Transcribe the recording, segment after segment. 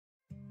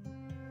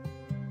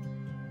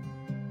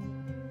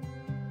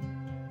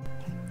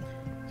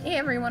Hey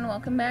everyone,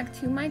 welcome back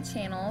to my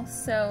channel.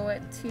 So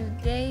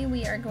today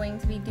we are going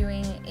to be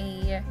doing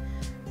a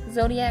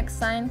Zodiac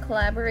sign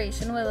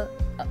collaboration with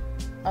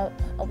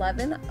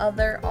 11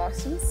 other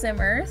awesome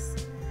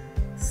simmers.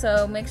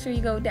 So make sure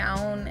you go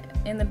down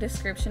in the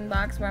description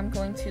box where I'm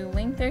going to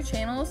link their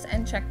channels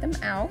and check them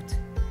out.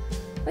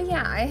 But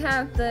yeah, I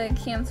have the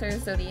Cancer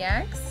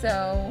Zodiac,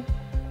 so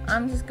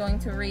I'm just going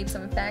to read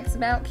some facts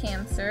about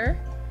Cancer.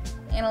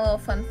 And a little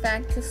fun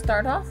fact to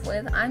start off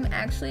with, I'm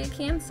actually a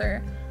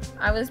Cancer.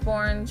 I was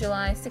born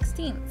July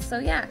 16th, so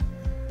yeah.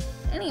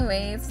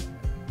 Anyways,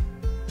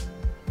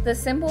 the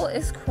symbol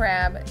is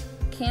crab.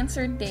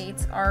 Cancer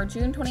dates are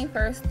June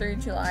 21st through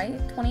July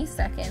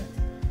 22nd.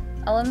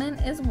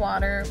 Element is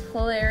water.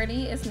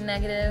 Polarity is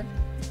negative.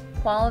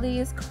 Quality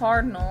is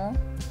cardinal.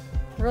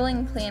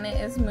 Ruling planet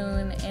is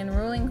moon. And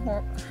ruling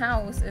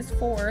house is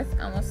fourth.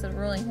 I almost said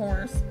ruling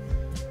horse.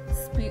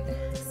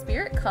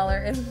 Spirit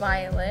color is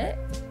violet.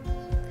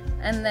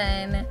 And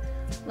then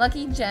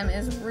lucky gem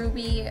is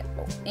ruby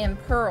and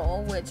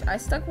pearl, which I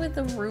stuck with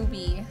the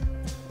ruby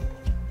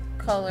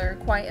color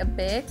quite a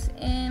bit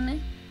in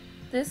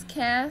this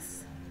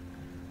cast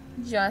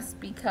just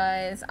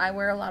because I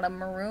wear a lot of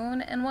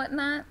maroon and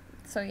whatnot.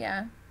 So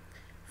yeah.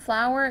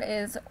 Flower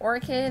is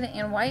orchid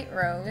and white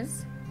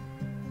rose.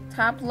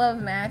 Top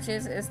love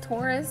matches is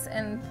Taurus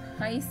and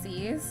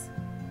Pisces.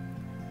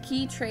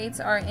 Key traits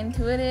are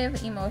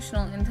intuitive,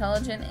 emotional,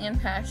 intelligent,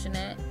 and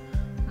passionate.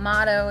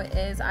 Motto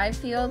is I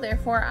feel,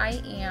 therefore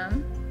I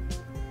am.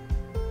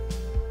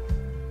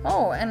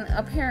 Oh, and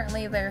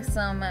apparently there's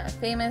some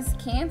famous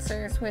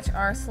Cancers, which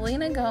are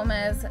Selena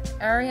Gomez,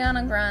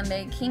 Ariana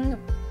Grande,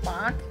 King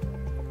Bach,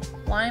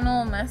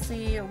 Lionel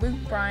Messi, Luke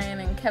Bryan,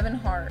 and Kevin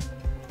Hart.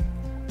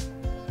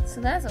 So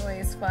that's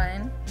always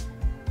fun.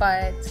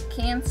 But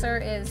Cancer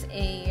is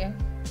a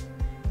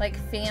like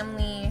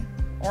family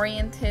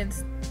oriented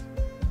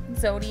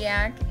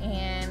zodiac,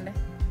 and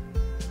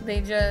they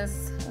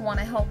just want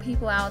to help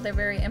people out. They're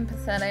very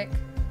empathetic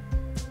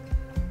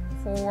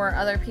for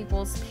other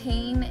people's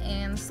pain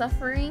and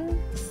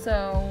suffering.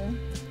 So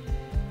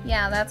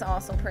yeah, that's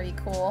also pretty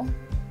cool.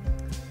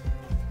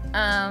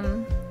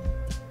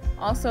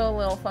 Also a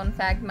little fun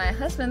fact, my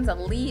husband's a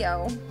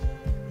Leo,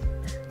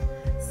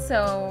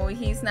 so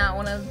he's not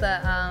one of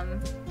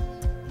the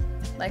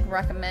like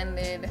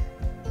recommended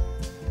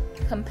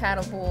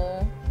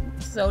compatible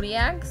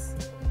zodiacs.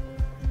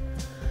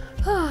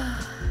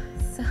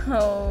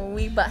 So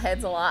we butt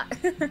heads a lot.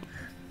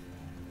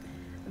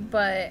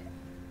 But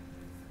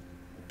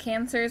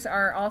Cancers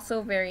are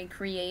also very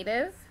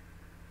creative,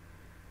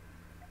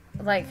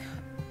 like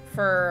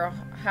for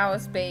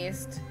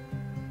house-based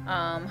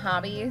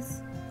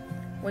hobbies,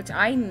 which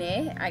I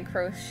knit, I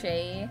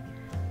crochet,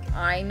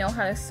 I know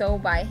how to sew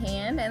by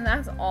hand, and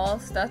that's all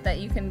stuff that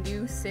you can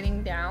do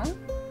sitting down.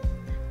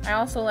 I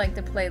also like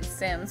to play The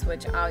Sims,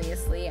 which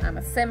obviously I'm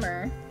a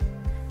simmer.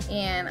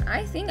 And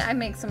I think I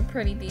make some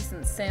pretty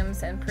decent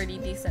Sims and pretty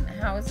decent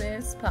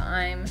houses, but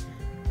I'm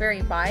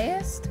very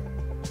biased.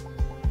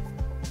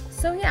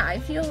 So yeah, I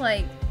feel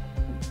like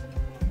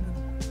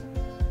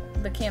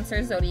the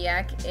Cancer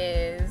Zodiac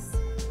is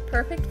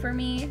perfect for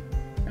me.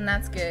 And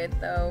that's good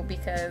though,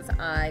 because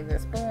I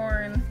was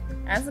born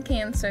as a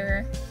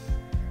Cancer.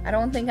 I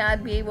don't think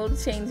I'd be able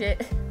to change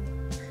it.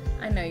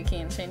 I know you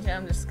can't change it,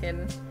 I'm just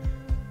kidding.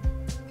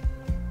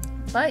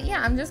 But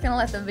yeah, I'm just gonna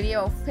let the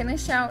video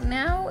finish out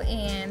now,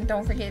 and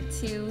don't forget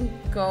to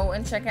go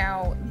and check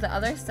out the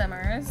other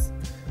simmers,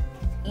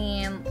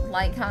 and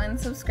like, comment,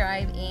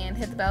 subscribe, and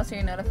hit the bell so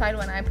you're notified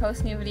when I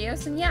post new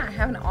videos. And yeah,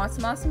 have an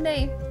awesome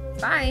day.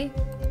 Bye!